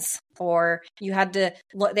lines, or you had to,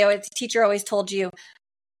 the teacher always told you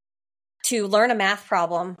to learn a math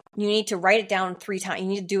problem, you need to write it down 3 times. You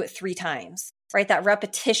need to do it 3 times, right? That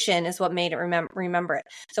repetition is what made it remember it.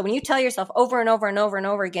 So when you tell yourself over and over and over and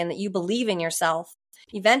over again that you believe in yourself,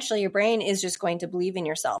 eventually your brain is just going to believe in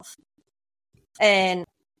yourself. And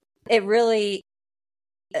it really,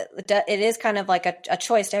 it is kind of like a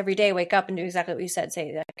choice to every day wake up and do exactly what you said.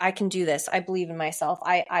 Say, I can do this. I believe in myself.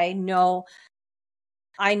 I know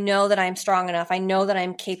that I'm strong enough. I know that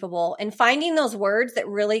I'm capable. And finding those words that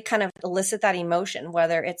really kind of elicit that emotion,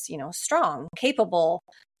 whether it's, strong, capable,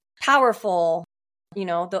 powerful,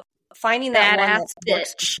 finding that Badass one that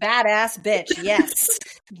works. bitch. Badass bitch. Yes.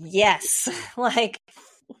 Yes. Like,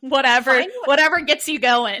 whatever gets you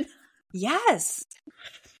going. Yes.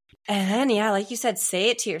 And then, yeah, like you said, say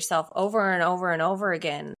it to yourself over and over and over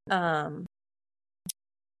again. And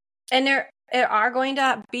there are going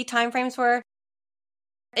to be time frames where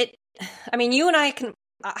you and I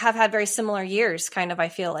have had very similar years, kind of, I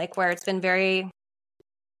feel like, where it's been very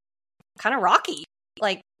kind of rocky.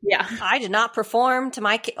 Like, yeah, I did not perform to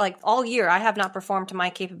my, like, all year. I have not performed to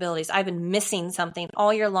my capabilities. I've been missing something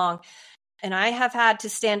all year long. And I have had to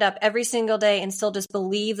stand up every single day and still just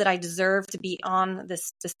believe that I deserve to be on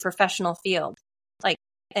this professional field. Like,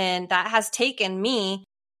 and that has taken me,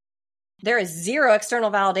 there is zero external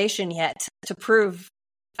validation yet to prove.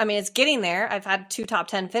 I mean, it's getting there. I've had 2 top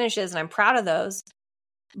 10 finishes and I'm proud of those,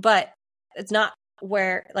 but it's not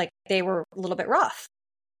where, like, they were a little bit rough.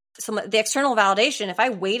 So the external validation, if I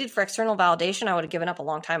waited for external validation, I would have given up a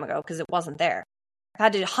long time ago, because it wasn't there. I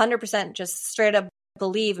had to 100% just straight up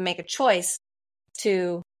believe and make a choice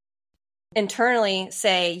to internally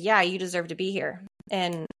say, yeah, you deserve to be here.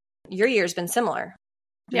 And your year's been similar.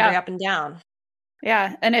 Very up and down.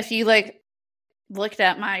 Yeah. And if you looked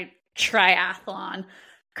at my triathlon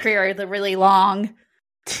career, the really long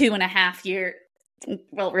 2.5 year,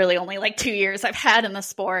 well, really only 2 years I've had in the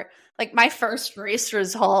sport, my first race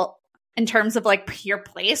result in terms of pure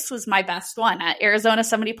place was my best one at Arizona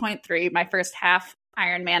 70.3, my first half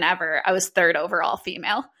Ironman ever. I was 3rd overall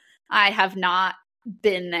female. I have not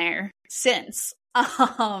been there since.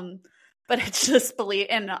 But it's just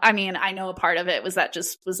and I mean, I know a part of it was that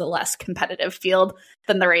just was a less competitive field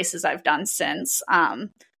than the races I've done since.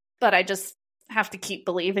 But I just have to keep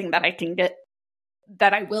believing that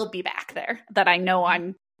that I will be back there, that I know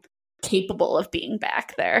I'm capable of being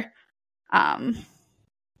back there.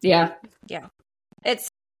 Yeah. Yeah.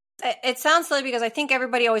 It sounds silly, because I think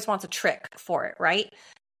everybody always wants a trick for it, right?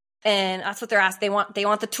 And that's what they're asked. They want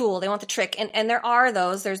the tool, they want the trick. And there are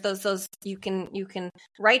those, there's those, you can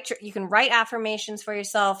write affirmations for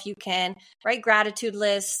yourself. You can write gratitude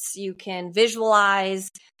lists. You can visualize,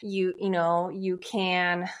 you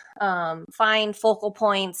can, find focal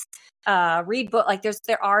points, read book.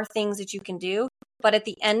 There are things that you can do, but at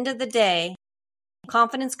the end of the day,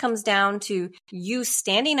 confidence comes down to you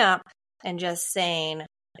standing up and just saying,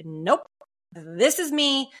 nope, this is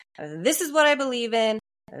me. This is what I believe in.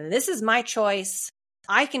 This is my choice.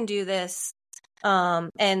 I can do this.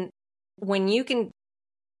 And when you can,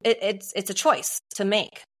 it's a choice to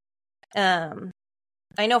make. I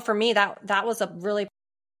know for me, that was a really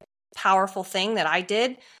powerful thing that I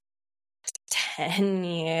did 10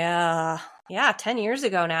 years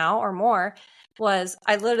ago now or more. Was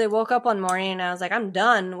I literally woke up one morning and I was like, I'm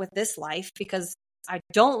done with this life, because I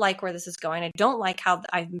don't like where this is going. I don't like how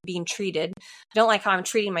I'm being treated. I don't like how I'm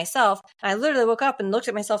treating myself. And I literally woke up and looked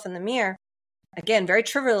at myself in the mirror. Again, very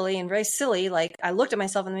trivially and very silly. Like, I looked at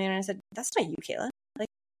myself in the mirror and I said, that's not you, Kayla. Like,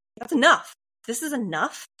 that's enough. This is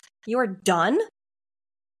enough. You are done.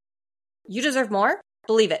 You deserve more.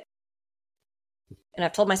 Believe it. And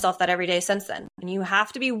I've told myself that every day since then. And you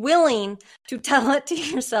have to be willing to tell it to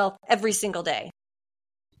yourself every single day.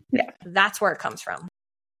 Yeah. That's where it comes from.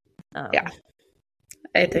 Yeah.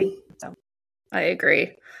 I think so. I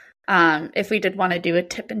agree. If we did want to do a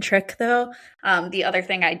tip and trick, though, the other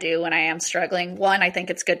thing I do when I am struggling, one, I think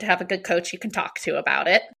it's good to have a good coach you can talk to about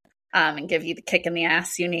it and give you the kick in the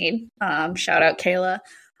ass you need. Shout out, Kayla.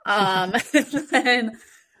 And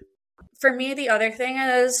for me, the other thing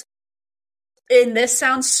is, and this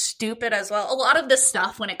sounds stupid as well, a lot of this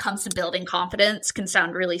stuff when it comes to building confidence can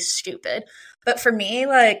sound really stupid. But for me,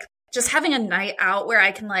 like, just having a night out where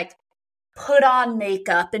I can, like, put on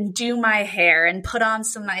makeup and do my hair and put on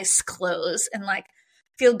some nice clothes and, like,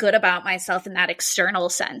 feel good about myself in that external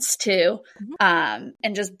sense too. And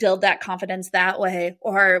just build that confidence that way.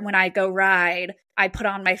 Or when I go ride, I put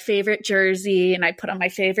on my favorite jersey and I put on my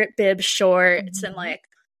favorite bib shorts and, like,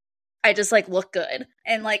 I just, like, look good.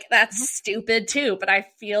 And, like, that's stupid too, but I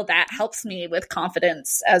feel that helps me with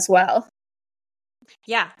confidence as well.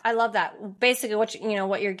 Yeah, I love that. Basically, what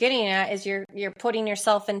what you're getting at is you're putting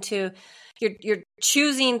yourself into, you're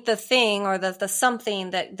choosing the thing or the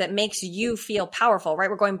something that makes you feel powerful, right?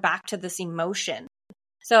 We're going back to this emotion.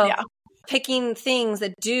 So picking things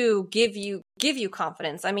that do give you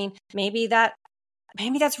confidence. I mean, maybe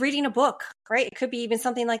that's reading a book, right? It could be even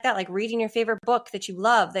something like that, like reading your favorite book that you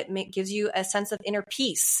love that gives you a sense of inner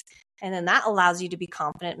peace. And then that allows you to be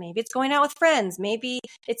confident. Maybe it's going out with friends. Maybe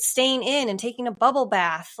it's staying in and taking a bubble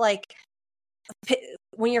bath. Like,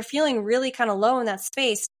 when you're feeling really kind of low in that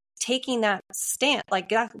space, taking that stand, like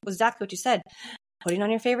that was exactly what you said, putting on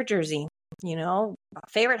your favorite jersey,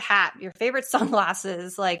 favorite hat, your favorite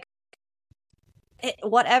sunglasses, like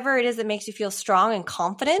whatever it is that makes you feel strong and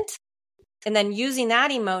confident. And then using that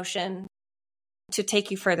emotion to take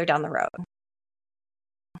you further down the road.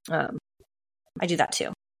 I do that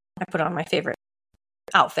too. I put on my favorite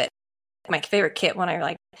outfit, my favorite kit when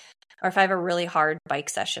or if I have a really hard bike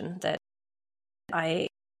session that I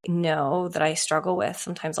know that I struggle with,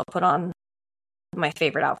 sometimes I'll put on my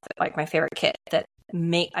favorite outfit, like my favorite kit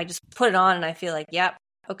I just put it on and I feel like, yep,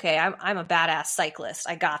 okay, I'm a badass cyclist.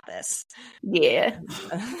 I got this. Yeah.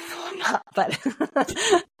 I'm not, but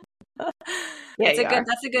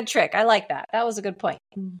that's a good trick. I like that. That was a good point.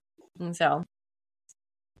 And so,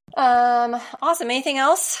 awesome. Anything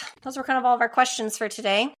else? Those were kind of all of our questions for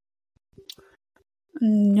today.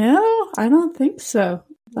 No, I don't think so.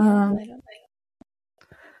 I don't think.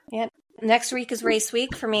 Yeah. Next week is race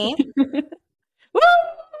week for me.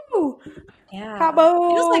 Woo! Yeah.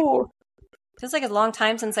 Bravo! Feels like a long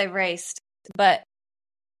time since I've raced, but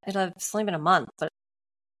it's only been a month, but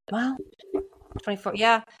 24.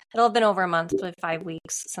 Yeah. It'll have been over a month, like 5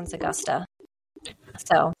 weeks since Augusta.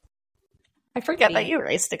 So I forget that you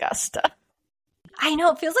raced Augusta. I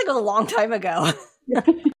know, it feels like it was a long time ago.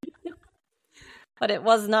 But it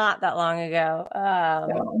was not that long ago.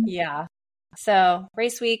 Yeah. So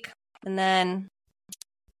race week, and then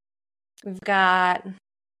we've got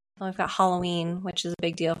Halloween, which is a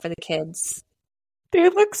big deal for the kids. They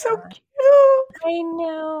look so cute. I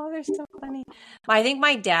know, they're so funny. I think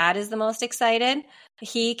my dad is the most excited.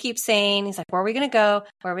 He keeps saying, he's like, where are we going to go?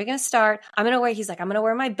 Where are we going to start? I'm going to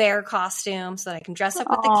wear my bear costume so that I can dress up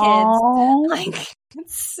with the kids. Like,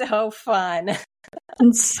 it's so fun.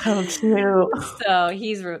 It's so cute. So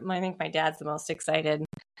I think my dad's the most excited.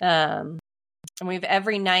 And we've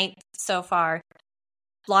every night so far,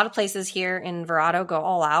 a lot of places here in Verrado go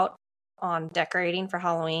all out on decorating for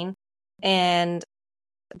Halloween. And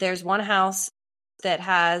there's one house that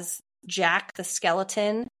has Jack the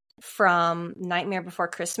skeleton from Nightmare Before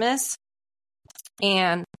Christmas.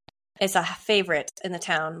 And it's a favorite in the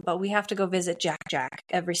town, but we have to go visit Jack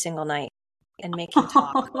every single night and make him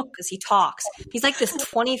talk, because he talks. He's like this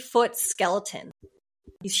 20-foot skeleton.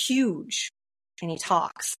 He's huge and he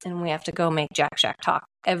talks, and we have to go make Jack talk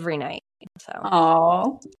every night.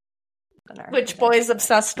 So, which boy's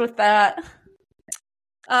obsessed with that?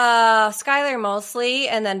 Skylar mostly,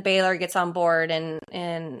 and then Baylor gets on board,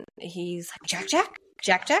 and he's like, Jack,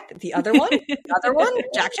 the other one,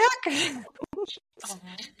 Jack.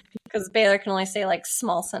 Because Baylor can only say like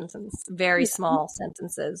very small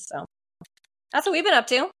sentences. So that's what we've been up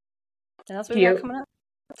to, and that's what we've got coming up.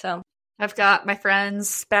 So I've got my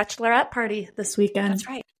friend's bachelorette party this weekend. That's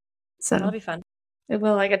right. So that'll be fun. It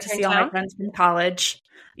will. I get to see all my friends from college.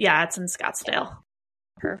 Yeah, it's in Scottsdale.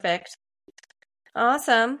 Perfect.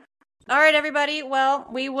 Awesome. All right, everybody. Well,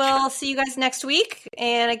 we will see you guys next week.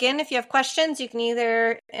 And again, if you have questions, you can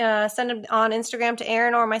either send them on Instagram to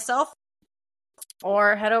Erin or myself,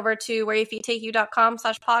 or head over to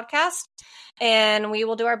whereyourfeetttakeyou.com/podcast. And we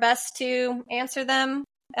will do our best to answer them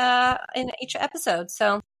in each episode.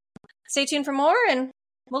 So stay tuned for more, and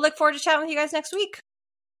we'll look forward to chatting with you guys next week.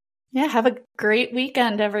 Yeah, have a great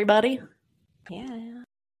weekend, everybody. Yeah.